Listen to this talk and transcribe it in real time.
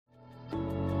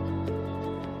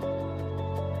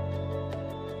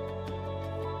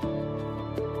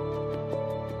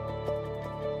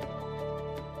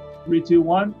Three, two,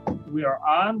 one. We are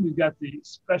on. We've got the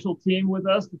special team with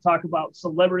us to talk about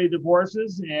celebrity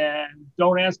divorces. And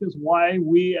don't ask us why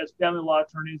we, as family law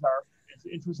attorneys, are as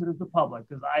interested as the public,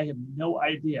 because I have no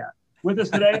idea. With us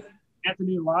today,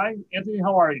 Anthony Lai. Anthony,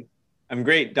 how are you? I'm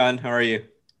great, Don. How are you?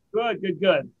 Good, good,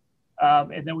 good.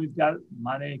 And then we've got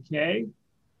Mane K.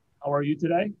 How are you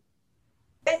today?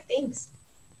 Good, thanks.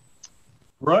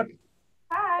 Brooke.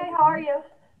 Hi, how are you?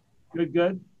 Good,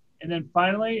 good. And then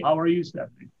finally, how are you,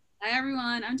 Stephanie? Hi,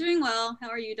 everyone. I'm doing well. How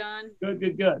are you, Don? Good,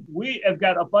 good, good. We have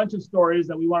got a bunch of stories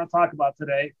that we want to talk about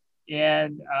today.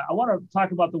 And I want to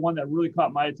talk about the one that really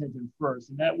caught my attention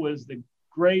first, and that was the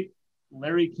great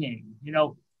Larry King. You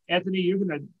know, Anthony, you're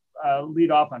going to lead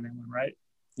off on that one, right?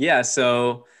 Yeah,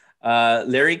 so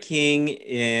Larry King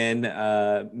in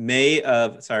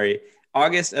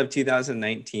August of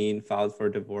 2019 filed for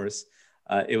divorce.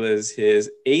 It was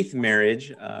his 8th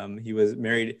marriage. He was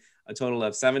married a total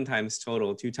of 7 times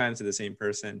total, 2 times to the same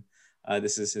person.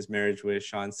 This is his marriage with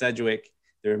Sean Sedgwick.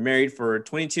 They were married for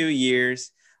 22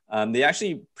 years. They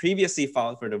actually previously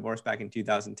filed for divorce back in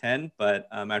 2010, but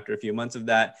after a few months of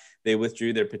that, they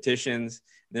withdrew their petitions.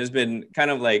 There's been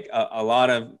kind of like a lot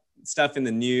of stuff in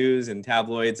the news and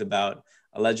tabloids about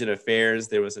alleged affairs.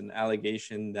 There was an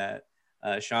allegation that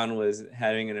Sean was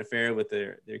having an affair with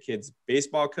their kid's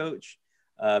baseball coach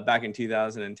back in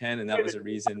 2010, and that was a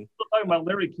reason. Still talking about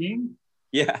Larry King?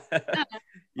 Yeah,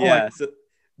 yeah. So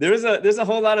there's a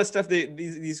whole lot of stuff that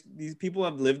these people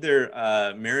have lived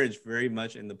their marriage very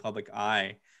much in the public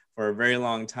eye for a very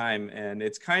long time, and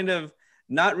it's kind of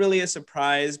not really a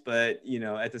surprise, but you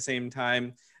know, at the same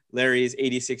time, Larry is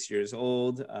 86 years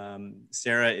old.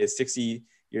 Sarah is 60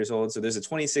 years old, so there's a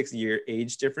 26-year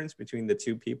age difference between the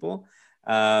two people.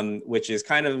 Which is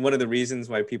kind of one of the reasons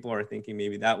why people are thinking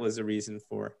maybe that was a reason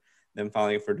for them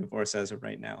filing for divorce as of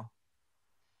right now.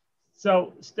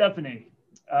 So, Stephanie,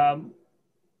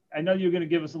 I know you're going to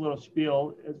give us a little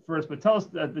spiel at first, but tell us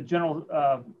the general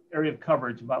area of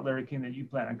coverage about Larry King that you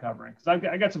plan on covering. Because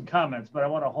I got some comments, but I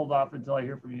want to hold off until I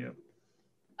hear from you.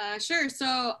 Sure.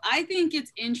 So I think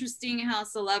it's interesting how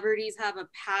celebrities have a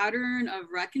pattern of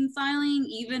reconciling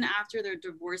even after their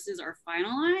divorces are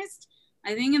finalized.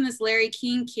 I think in this Larry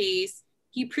King case,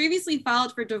 he previously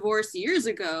filed for divorce years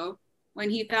ago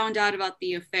when he found out about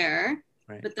the affair,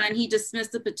 right. But then he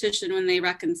dismissed the petition when they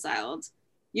reconciled.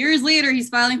 Years later, he's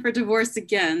filing for divorce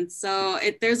again. So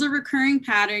there's a recurring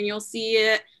pattern. You'll see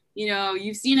it, you know,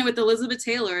 you've seen it with Elizabeth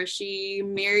Taylor. She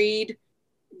married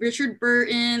Richard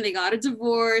Burton. They got a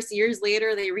divorce. Years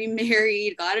later, they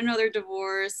remarried, got another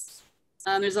divorce.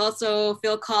 There's also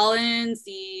Phil Collins,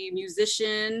 the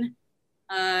musician.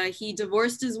 He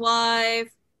divorced his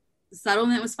wife, the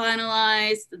settlement was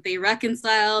finalized, they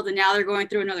reconciled, and now they're going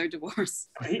through another divorce.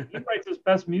 He writes his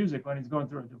best music when he's going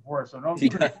through a divorce. So don't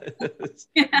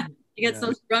yeah, he gets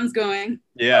those drums going.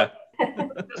 Yeah.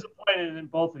 I'm disappointed in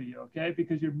both of you, okay?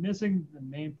 Because you're missing the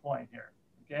main point here,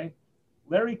 okay?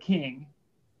 Larry King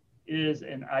is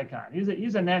an icon.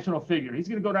 He's a national figure. He's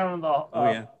going to go down in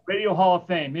the Radio Hall of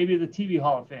Fame, maybe the TV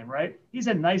Hall of Fame, right? He's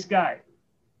a nice guy.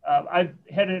 I've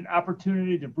had an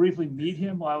opportunity to briefly meet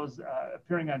him while I was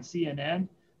appearing on CNN.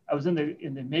 I was in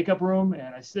the makeup room,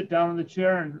 and I sit down in the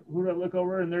chair, and who do I look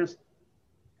over? And there's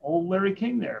old Larry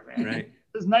King there, man. Right.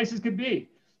 As nice as could be,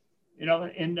 you know.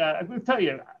 And I'm going to tell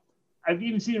you, I've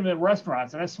even seen him at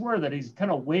restaurants, and I swear that he's kind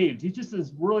of waved. He's just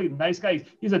this really nice guy.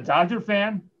 He's a Dodger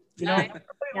fan, you know. Yeah,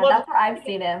 that's where I've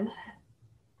seen him.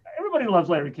 Everybody loves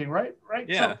Larry King, right? Right.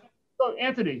 Yeah. So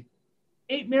Anthony,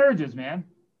 8 marriages, man.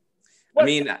 I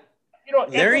mean, you know,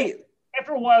 Larry.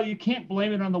 After a while, you can't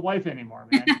blame it on the wife anymore,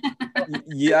 man.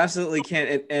 You absolutely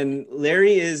can't. And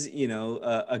Larry is, you know,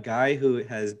 a guy who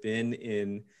has been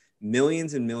in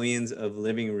millions and millions of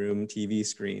living room TV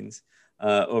screens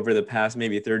over the past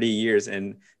maybe 30 years.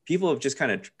 And people have just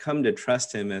kind of come to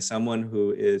trust him as someone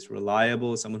who is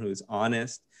reliable, someone who is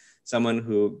honest, someone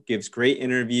who gives great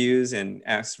interviews and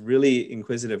asks really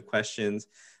inquisitive questions.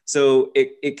 So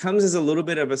it comes as a little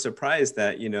bit of a surprise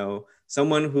that, you know,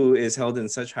 someone who is held in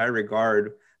such high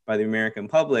regard by the American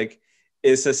public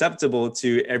is susceptible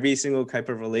to every single type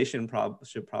of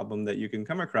relationship problem that you can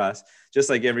come across, just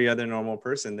like every other normal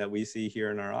person that we see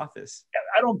here in our office. Yeah,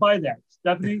 I don't buy that,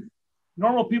 Stephanie.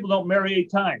 Normal people don't marry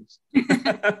 8 times.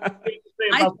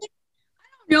 I don't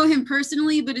know him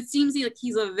personally, but it seems like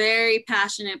he's a very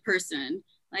passionate person.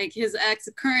 Like his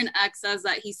current ex says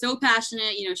that he's so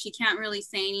passionate, you know, she can't really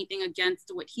say anything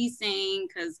against what he's saying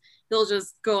because he'll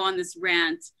just go on this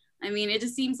rant. I mean, it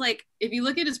just seems like if you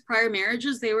look at his prior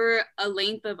marriages, they were a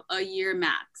length of a year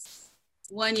max.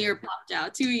 1 year popped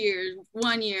out, 2 years,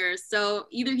 1 year. So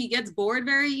either he gets bored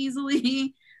very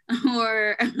easily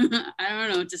or I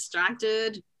don't know,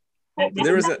 distracted. Well,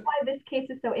 there was that's why this case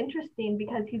is so interesting,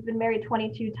 because he's been married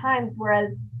 22 times,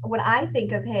 whereas when I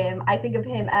think of him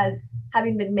as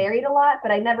having been married a lot,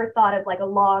 but I never thought of like a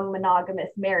long monogamous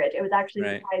marriage. It was actually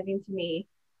surprising to me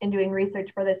in doing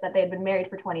research for this that they had been married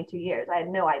for 22 years. I had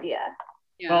no idea.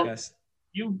 Yeah. Well,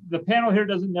 the panel here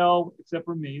doesn't know, except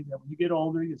for me, that when you get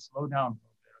older, you slow down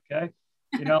a little bit,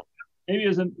 okay?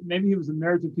 Maybe he was a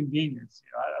marriage of convenience.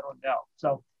 I don't know.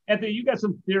 So, Anthony, you got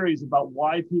some theories about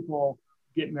why people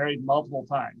get married multiple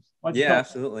times. Yeah,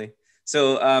 absolutely.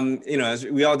 So, as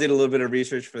we all did a little bit of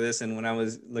research for this, and when I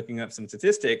was looking up some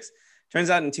statistics, turns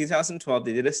out in 2012,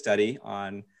 they did a study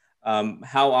on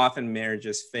how often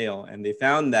marriages fail. And they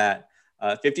found that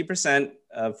 50%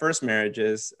 of first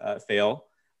marriages fail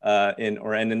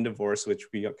or end in divorce, which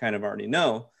we kind of already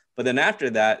know. But then after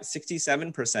that,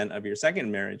 67% of your second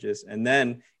marriages, and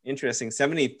then interesting,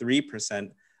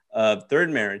 73% of third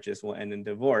marriages will end in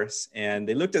divorce. And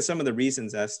they looked at some of the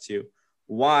reasons as to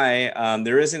why.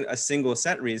 There isn't a single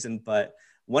set reason, but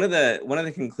one of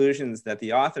the conclusions that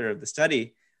the author of the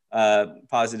study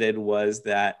posited was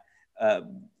that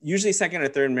usually second or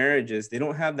third marriages, they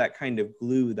don't have that kind of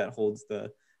glue that holds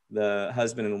the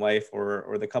husband and wife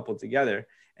or the couple together.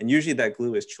 And usually that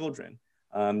glue is children.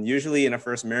 Usually in a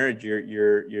first marriage,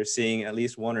 you're seeing at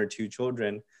least one or two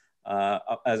children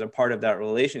as a part of that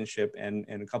relationship,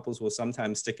 and couples will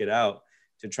sometimes stick it out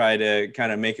to try to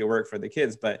kind of make it work for the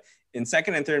kids. But in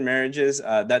second and third marriages,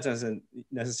 that doesn't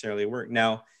necessarily work.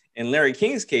 Now, in Larry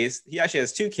King's case, he actually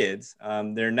has two kids.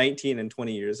 They're 19 and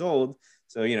 20 years old.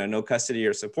 So, no custody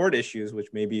or support issues, which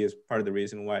maybe is part of the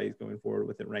reason why he's going forward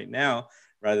with it right now,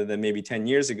 rather than maybe 10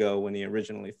 years ago when he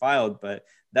originally filed. But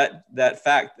that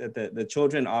fact that the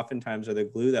children oftentimes are the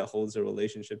glue that holds the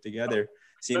relationship together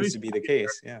seems to be the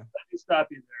case. Yeah. Let me stop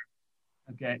you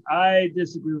there. Okay. I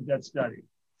disagree with that study.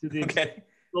 To the extent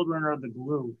children are the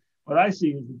glue. What I see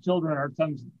is the children are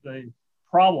sometimes the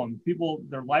problem. People,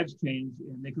 their lives change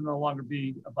and they can no longer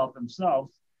be about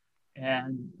themselves.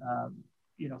 And,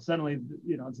 suddenly,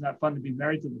 it's not fun to be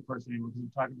married to the person anymore because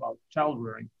we're talking about child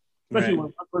rearing, especially when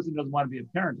one person doesn't want to be a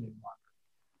parent any longer.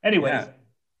 Anyways,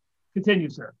 continue,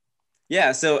 sir.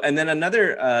 Yeah. So, and then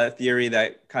another theory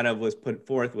that kind of was put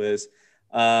forth was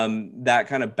that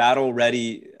kind of battle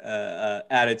ready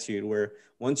attitude, where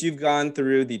once you've gone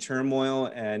through the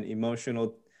turmoil and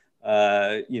emotional,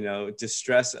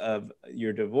 distress of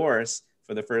your divorce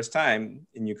for the first time,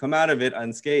 and you come out of it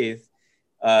unscathed,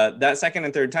 that second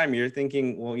and third time, you're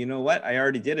thinking, well, you know what? I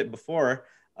already did it before.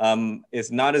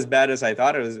 It's not as bad as I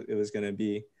thought it was going to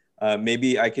be.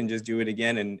 Maybe I can just do it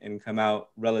again and come out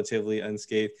relatively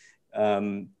unscathed,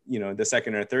 the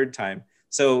second or third time.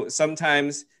 So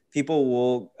sometimes people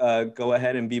will go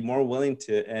ahead and be more willing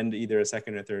to end either a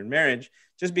second or third marriage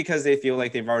just because they feel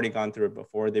like they've already gone through it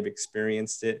before, they've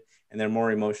experienced it, and they're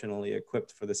more emotionally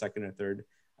equipped for the second or third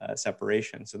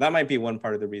separation. So that might be one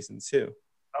part of the reason too.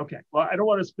 Okay. Well, I don't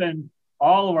want to spend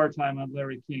all of our time on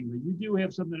Larry King, but you do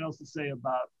have something else to say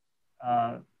about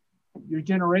your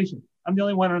generation. I'm the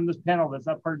only one on this panel that's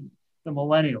not part of the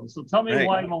millennials. So tell me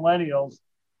why millennials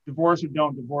divorce or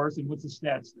don't divorce, and what's the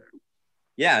stats there?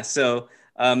 Yeah. So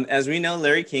as we know,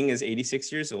 Larry King is 86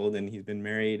 years old, and he's been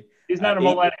married. He's not a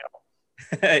millennial.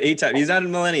 8 times. He's not a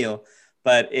millennial.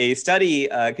 But a study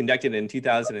conducted in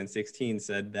 2016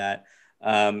 said that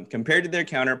compared to their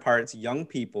counterparts, young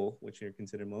people, which are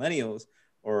considered millennials,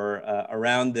 or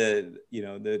around the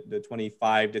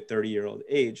 25 to 30-year-old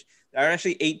age, they're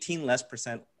actually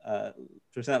 18%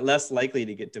 less likely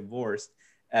to get divorced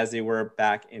as they were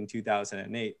back in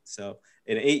 2008. So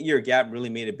an 8-year gap really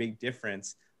made a big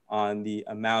difference on the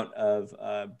amount of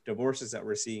divorces that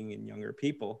we're seeing in younger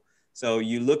people. So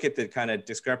you look at the kind of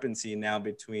discrepancy now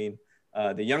between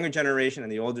the younger generation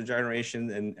and the older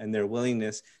generation and their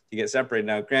willingness to get separated.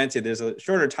 Now, granted, there's a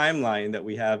shorter timeline that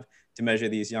we have to measure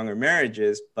these younger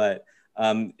marriages, but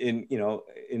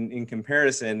in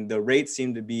comparison, the rates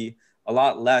seem to be a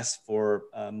lot less for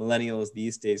millennials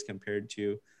these days compared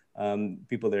to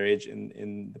people their age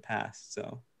in the past.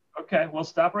 So, okay, we'll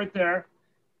stop right there.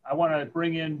 I want to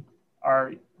bring in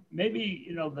our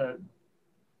the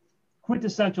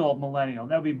quintessential millennial.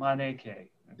 That would be Monet K.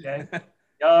 Okay.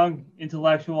 Young,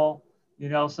 intellectual,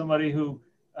 somebody who,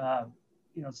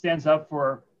 stands up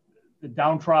for the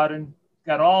downtrodden,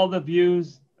 got all the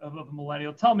views of a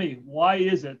millennial. Tell me, why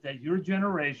is it that your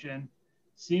generation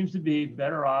seems to be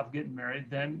better off getting married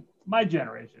than my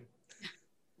generation?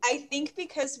 I think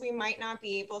because we might not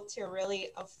be able to really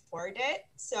afford it.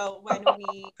 So when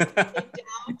we sit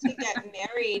down to get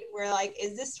married, we're like,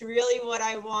 is this really what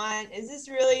I want? Is this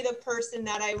really the person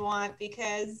that I want?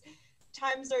 Because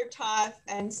times are tough,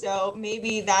 and so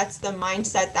maybe that's the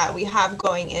mindset that we have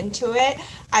going into it.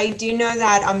 I do know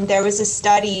that there was a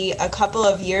study a couple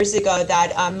of years ago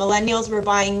that millennials were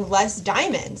buying less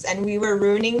diamonds, and we were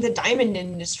ruining the diamond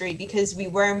industry because we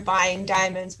weren't buying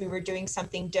diamonds. We were doing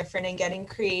something different and getting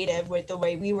creative with the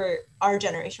way our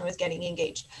generation was getting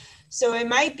engaged. So it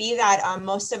might be that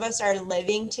most of us are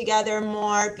living together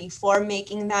more before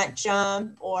making that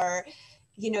jump, or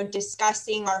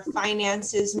discussing our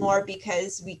finances more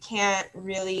because we can't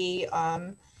really,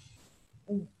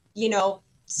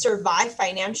 survive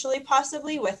financially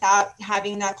possibly without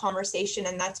having that conversation.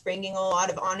 And that's bringing a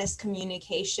lot of honest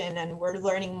communication, and we're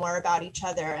learning more about each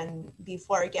other and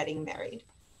before getting married.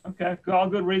 Okay, all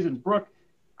good reasons. Brooke,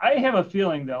 I have a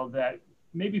feeling though that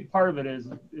maybe part of it is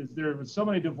there were so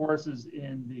many divorces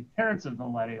in the parents of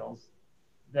millennials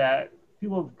that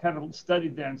people have kind of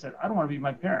studied that and said, I don't want to be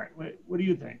my parent. What do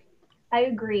you think? I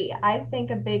agree. I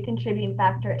think a big contributing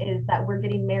factor is that we're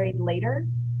getting married later,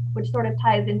 which sort of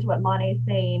ties into what Monet's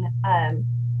saying.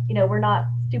 We're not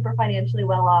super financially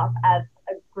well off as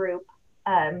a group.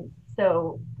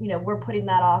 So, we're putting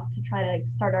that off to try to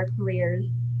start our careers.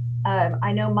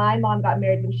 I know my mom got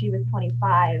married when she was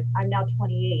 25. I'm now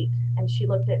 28. And she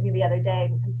looked at me the other day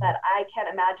and said, I can't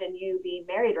imagine you being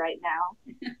married right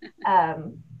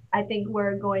now. I think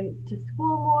we're going to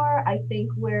school more. I think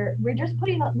we're just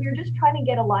trying to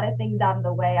get a lot of things out of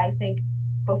the way, I think,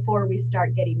 before we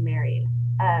start getting married.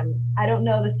 I don't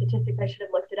know the statistics, I should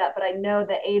have looked it up, but I know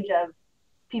the age of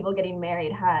people getting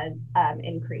married has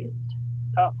increased.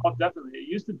 Oh, definitely. It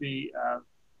used to be,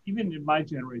 even in my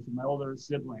generation, my older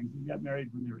siblings, we got married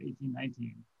when they were 18,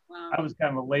 19. Wow. I was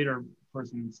kind of a later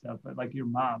person and stuff, but like your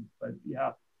mom, but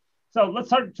yeah. So let's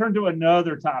turn to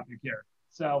another topic here.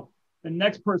 So the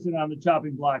next person on the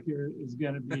chopping block here is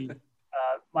going to be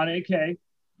Monet K.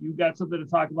 You got something to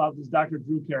talk about this Dr.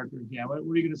 Drew character again. What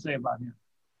are you going to say about him?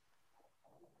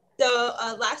 So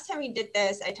last time we did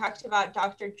this, I talked about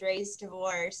Dr. Dre's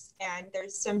divorce, and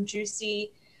there's some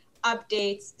juicy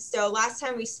updates. So last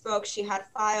time we spoke, she had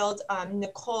filed,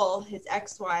 Nicole, his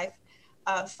ex-wife,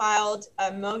 filed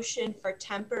a motion for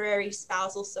temporary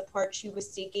spousal support. She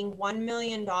was seeking $1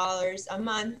 million a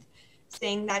month,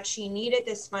 saying that she needed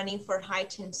this money for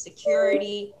heightened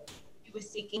security. She was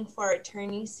seeking for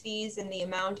attorney's fees in the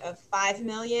amount of $5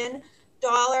 million.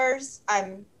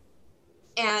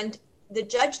 And the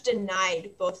judge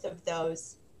denied both of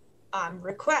those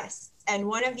requests. And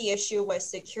one of the issue was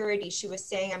security. She was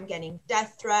saying, I'm getting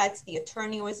death threats. The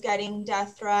attorney was getting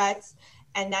death threats,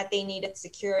 and that they needed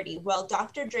security. Well,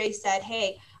 Dr. Dre said,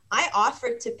 hey, I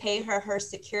offered to pay her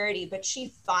security, but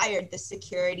she fired the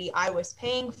security I was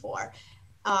paying for.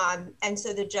 And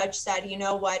so the judge said, you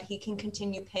know what, he can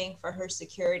continue paying for her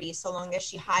security so long as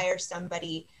she hires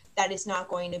somebody that is not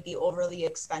going to be overly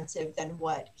expensive than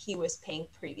what he was paying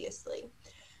previously.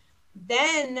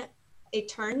 Then it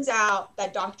turns out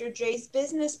that Dr. Dre's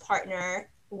business partner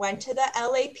went to the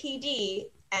LAPD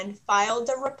and filed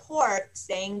a report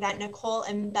saying that Nicole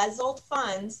embezzled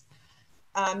funds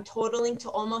totaling to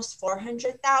almost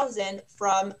 $400,000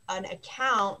 from an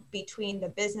account between the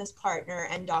business partner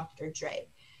and Dr. Dre.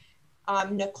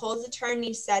 Nicole's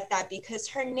attorney said that because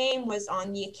her name was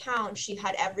on the account, she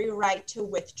had every right to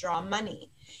withdraw money.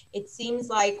 It seems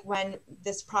like when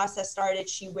this process started,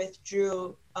 she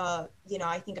withdrew, I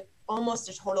think almost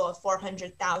a total of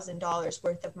 $400,000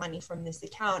 worth of money from this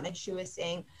account. And she was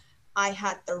saying, I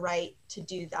had the right to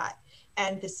do that.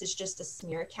 And this is just a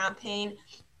smear campaign.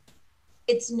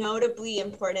 It's notably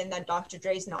important that Dr.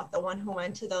 Dre is not the one who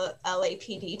went to the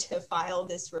LAPD to file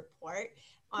this report.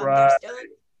 Right.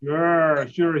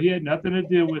 Sure. He had nothing to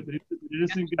do with it. He's an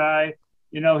innocent guy.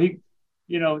 He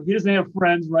doesn't have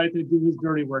friends, right? They do his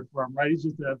dirty work for him, right? He's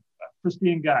just a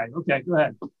pristine guy. Okay, go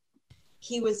ahead.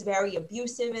 He was very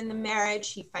abusive in the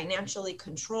marriage. He financially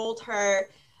controlled her.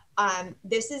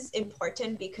 This is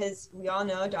important because we all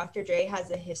know Dr. Dre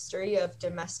has a history of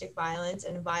domestic violence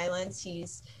and violence.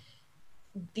 He's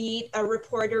beat a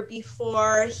reporter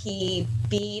before. He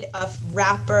beat a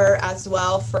rapper as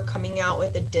well for coming out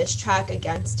with a diss track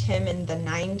against him in the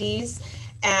 90s.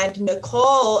 And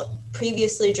Nicole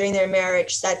previously during their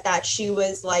marriage said that she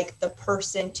was like the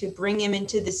person to bring him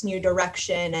into this new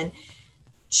direction and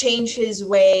change his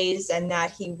ways, and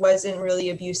that he wasn't really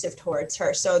abusive towards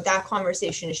her. So that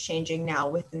conversation is changing now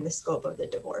within the scope of the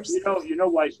divorce. You know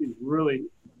why she's really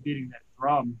beating that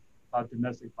drum about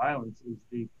domestic violence is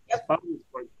the spousal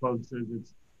support code says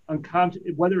it's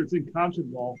whether it's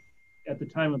unconscionable at the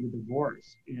time of the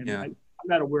divorce. And I'm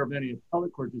not aware of any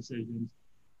appellate court decisions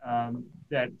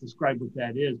that describe what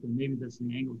that is, but maybe that's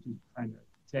the angle she's trying to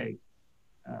take.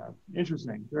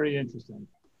 Interesting, very interesting.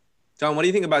 John, what do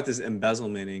you think about this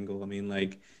embezzlement angle? I mean,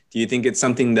 like, do you think it's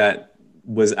something that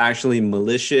was actually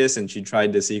malicious and she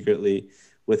tried to secretly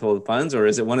withhold funds? Or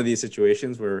is it one of these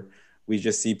situations where we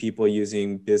just see people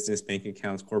using business bank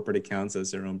accounts, corporate accounts as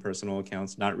their own personal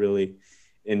accounts, not really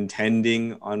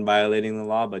intending on violating the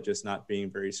law, but just not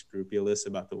being very scrupulous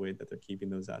about the way that they're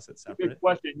keeping those assets separate? Good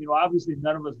question. You know, obviously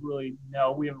none of us really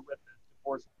know. We haven't read the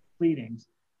divorce pleadings.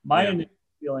 My initial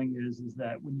feeling is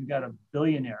that when you got a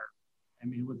billionaire, I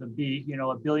mean, with a B, you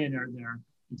know, a billionaire there,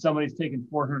 and somebody's taking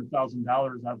 $400,000 out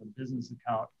of a business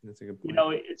account, that's a good point. You know,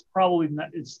 it's probably not,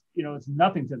 it's, you know, it's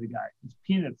nothing to the guy. It's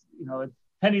peanuts, you know, it's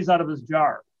pennies out of his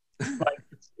jar. But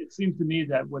it seems to me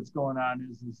that what's going on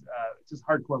is it's just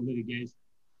hardcore litigation.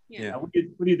 Yeah. What do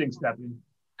you think, Stephanie?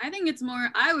 I think it's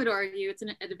more, I would argue it's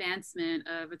an advancement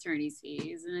of attorney's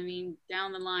fees. And I mean,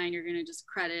 down the line, you're going to just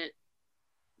credit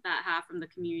that half from the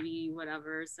community,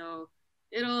 whatever. So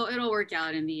it'll work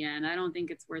out in the end. I don't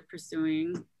think it's worth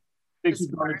pursuing. Think she's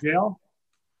going to jail?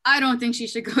 I don't think she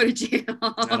should go to jail.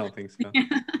 I don't think so.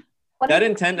 That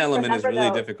intent element is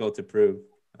really difficult to prove.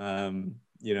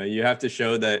 You know, you have to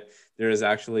show that there is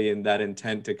actually in that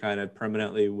intent to kind of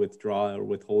permanently withdraw or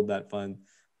withhold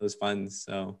those funds.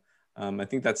 So I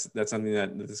think that's something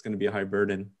that is going to be a high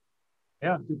burden.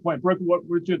 Yeah, good point. Brooke,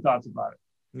 what's your thoughts about it?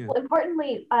 Yeah. Well,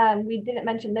 importantly, we didn't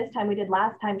mention this time, we did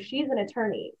last time, she's an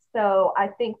attorney. So I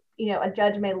think, you know, a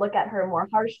judge may look at her more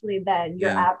harshly than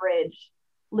your average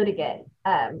litigant.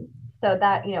 So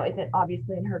that, you know, isn't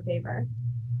obviously in her favor.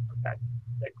 Okay,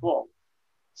 cool.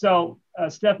 So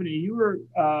Stephanie, you were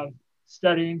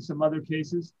studying some other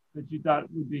cases that you thought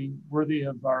would be worthy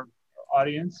of our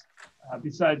audience.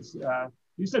 Besides,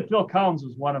 you said Phil Collins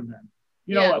was one of them.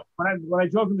 You know, when I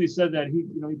jokingly said that he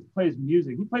plays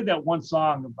music, he played that one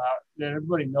song about that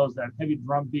everybody knows, that heavy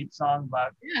drum beat song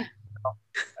about,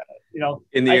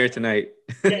 In the Air Tonight.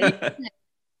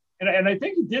 And I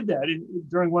think he did that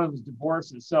during one of his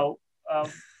divorces. So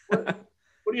what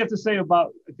do you have to say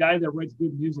about a guy that writes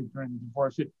good music during the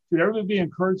divorce? Should everybody be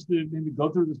encouraged to maybe go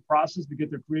through this process to get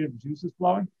their creative juices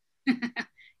flowing?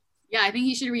 Yeah, I think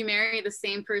he should remarry the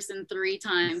same person 3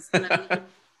 times and then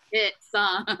hit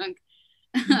song.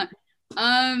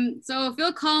 So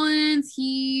Phil Collins,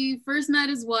 he first met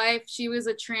his wife. She was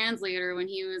a translator when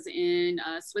he was in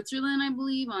Switzerland, I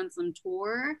believe, on some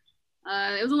tour.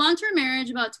 It was a long-term marriage,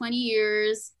 about 20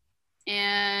 years,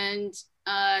 and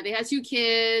they had 2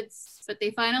 kids, but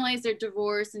they finalized their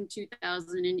divorce in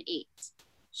 2008.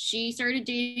 She started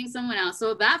dating someone else.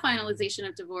 So that finalization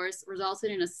of divorce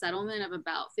resulted in a settlement of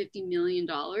about $50 million.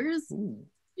 Ooh.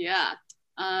 Yeah.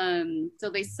 So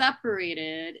they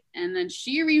separated, and then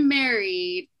she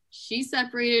remarried. She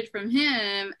separated from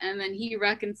him, and then he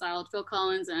reconciled, Phil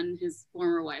Collins and his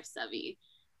former wife, Sevi.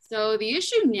 So the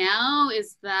issue now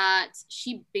is that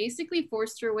she basically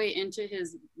forced her way into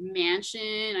his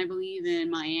mansion, I believe in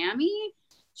Miami.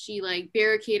 She like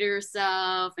barricaded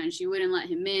herself and she wouldn't let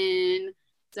him in.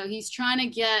 So he's trying to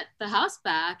get the house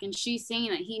back, and she's saying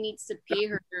that he needs to pay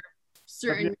her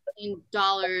certain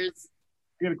dollars.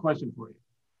 I got a question for you.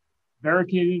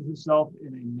 Barricaded herself in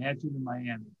a mansion in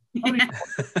Miami. Mansion,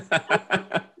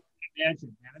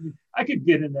 man. I mean, I could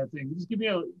get in that thing. Just give me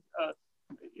a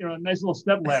nice little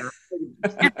step ladder.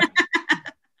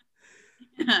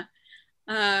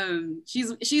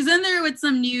 She's in there with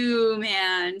some new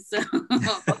man. So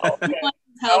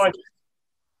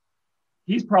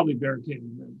he's probably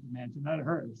barricaded the mansion, not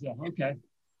her. So okay,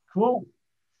 cool.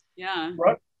 Yeah.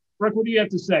 Brooke, what do you have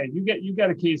to say? You got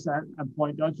a case on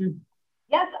point, don't you?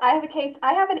 Yes, I have a case.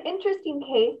 I have an interesting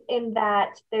case in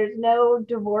that there's no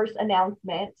divorce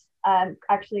announcement.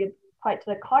 Actually, it's quite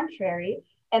to the contrary.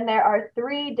 And there are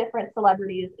 3 different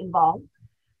celebrities involved.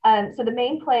 So the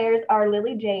main players are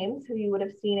Lily James, who you would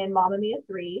have seen in Mamma Mia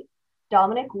 3,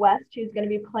 Dominic West, who's going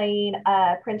to be playing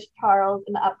Prince Charles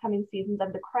in the upcoming seasons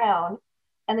of The Crown,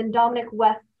 and then Dominic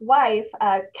West's wife,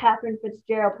 Catherine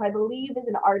Fitzgerald, who I believe is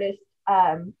an artist.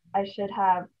 I should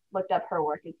have looked up her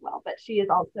work as well, but she is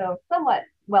also somewhat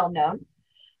well known.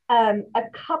 A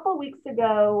couple weeks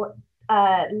ago,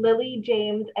 Lily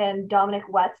James and Dominic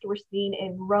West were seen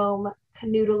in Rome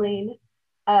canoodling,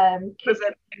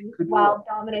 while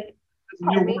Dominic.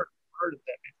 Pardon me? Heard of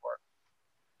that before.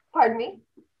 Pardon me?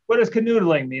 What does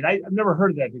canoodling mean? I've never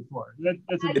heard of that before.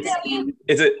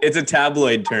 It's a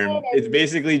tabloid term. It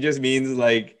basically just means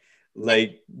like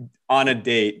on a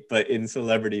date, but in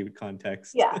celebrity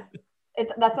context. Yeah.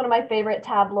 That's one of my favorite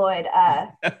tabloid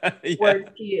words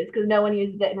to use, because no one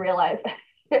uses it in real life.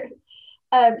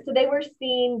 So they were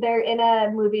seen, they're in a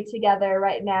movie together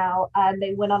right now.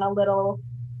 They went on a little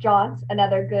jaunt,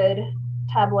 another good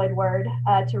tabloid word,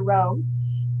 to Rome.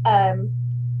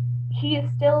 he is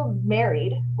still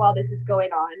married while this is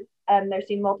going on. They're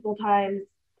seen multiple times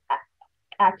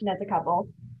acting as a couple.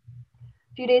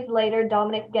 A few days later,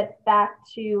 Dominic gets back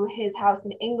to his house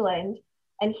in England,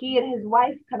 and he and his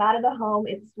wife come out of the home.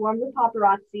 It's swarmed with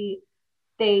paparazzi.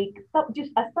 They do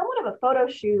somewhat of a photo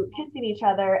shoot, kissing each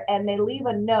other, and they leave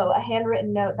a note, a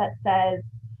handwritten note that says,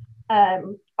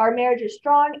 our marriage is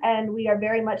strong and we are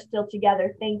very much still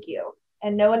together. Thank you.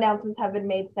 And no announcements have been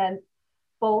made since.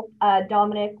 Both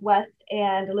Dominic West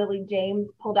and Lily James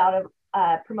pulled out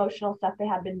of promotional stuff they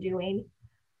have been doing.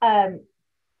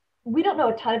 We don't know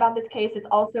a ton about this case. It's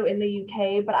also in the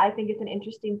UK, but I think it's an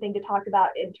interesting thing to talk about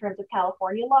in terms of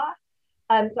California law.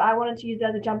 So I wanted to use it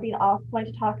as a jumping off point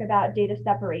to talk about date of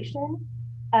separation,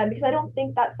 because I don't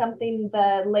think that's something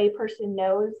the layperson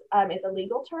knows is a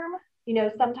legal term. You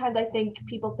know, sometimes I think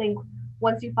people think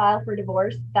once you file for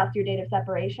divorce, that's your date of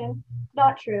separation. It's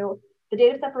not true. The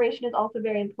date of separation is also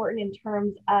very important in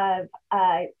terms of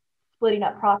splitting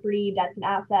up property, debts and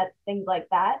assets, things like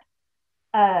that.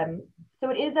 So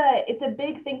it's a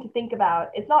big thing to think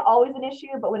about. It's not always an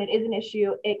issue, but when it is an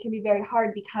issue, it can be very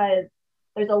hard because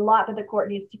there's a lot that the court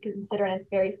needs to consider, and it's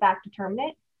very fact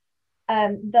determinate.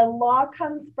 The law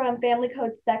comes from Family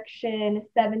Code Section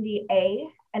 70A,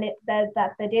 and it says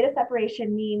that the date of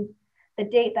separation means the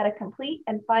date that a complete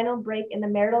and final break in the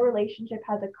marital relationship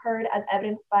has occurred, as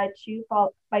evidenced by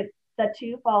the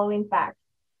two following facts.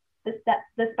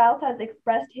 The spouse has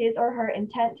expressed his or her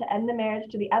intent to end the marriage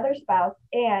to the other spouse,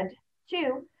 and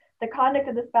 2, the conduct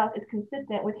of the spouse is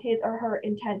consistent with his or her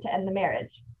intent to end the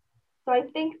marriage. So I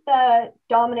think the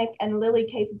Dominic and Lily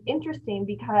case is interesting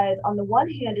because on the one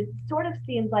hand, it sort of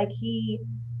seems like he,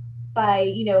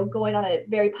 by, going on a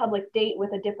very public date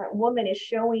with a different woman, is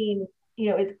showing,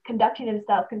 is conducting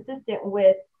himself consistent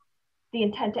with the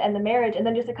intent to end the marriage. And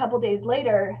then just a couple days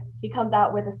later, he comes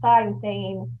out with a sign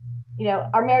saying,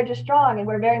 our marriage is strong and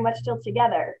we're very much still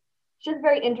together. It's just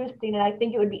very interesting. And I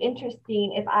think it would be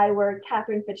interesting if I were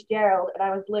Catherine Fitzgerald and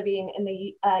I was living in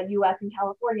the US in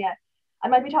California. I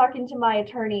might be talking to my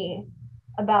attorney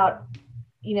about,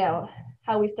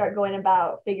 how we start going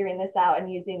about figuring this out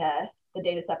and using the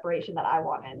date of separation that I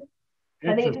wanted.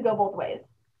 I think it could go both ways.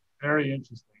 Very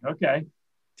interesting. Okay.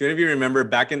 Do any of you remember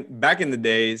back in the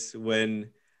days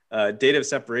when date of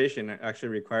separation actually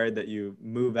required that you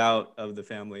move out of the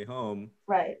family home?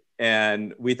 Right.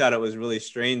 And we thought it was really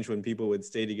strange when people would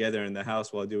stay together in the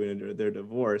house while doing their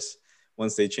divorce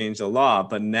once they changed the law.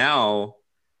 But now,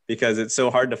 because it's so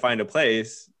hard to find a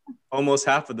place, almost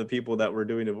half of the people that we're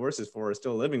doing divorces for are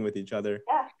still living with each other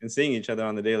and seeing each other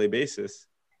on a daily basis,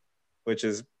 which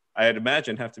is, I'd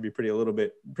imagine, have to be pretty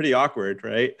awkward,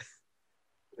 right?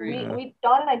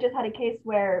 Dawn and I just had a case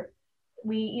where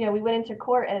we went into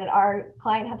court and our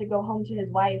client had to go home to his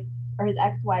wife or his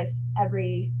ex-wife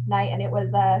every night, and it was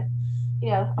a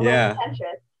little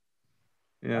contentious.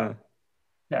 Yeah.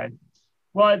 Okay.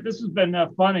 Well, this has been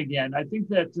fun again. I think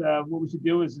that what we should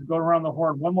do is go around the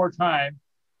horn one more time,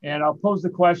 and I'll pose the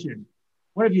question: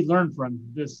 what have you learned from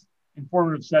this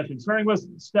informative session? Starting with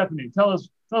Stephanie, tell us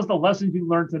the lessons you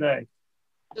learned today.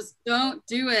 Just don't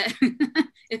do it.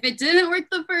 If it didn't work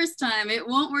the first time, it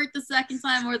won't work the second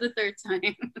time or the third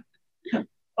time.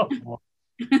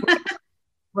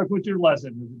 What's your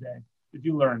lesson of the day? Did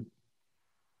you learn?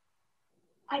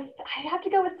 I have to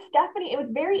go with Stephanie. It was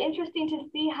very interesting to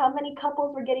see how many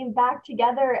couples were getting back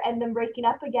together and then breaking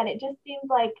up again. It just seems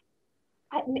like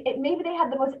maybe they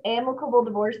had the most amicable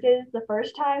divorces the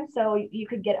first time, so you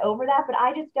could get over that. But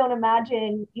I just don't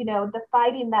imagine, the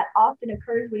fighting that often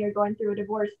occurs when you're going through a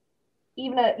divorce,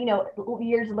 even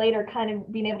years later, kind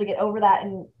of being able to get over that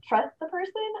and trust the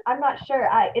person. I'm not sure.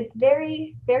 It's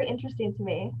very, very interesting to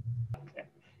me. Okay.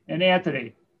 And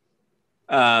Anthony?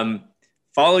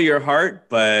 Follow your heart,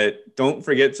 but don't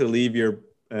forget to leave your,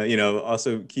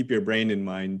 also keep your brain in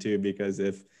mind too, because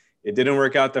if it didn't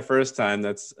work out the first time,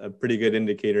 that's a pretty good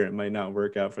indicator it might not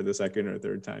work out for the second or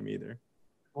third time either.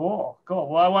 Cool.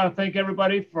 Well, I want to thank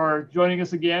everybody for joining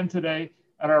us again today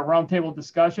at our roundtable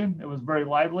discussion. It was very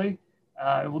lively.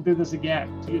 We'll do this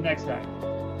again. See you next time.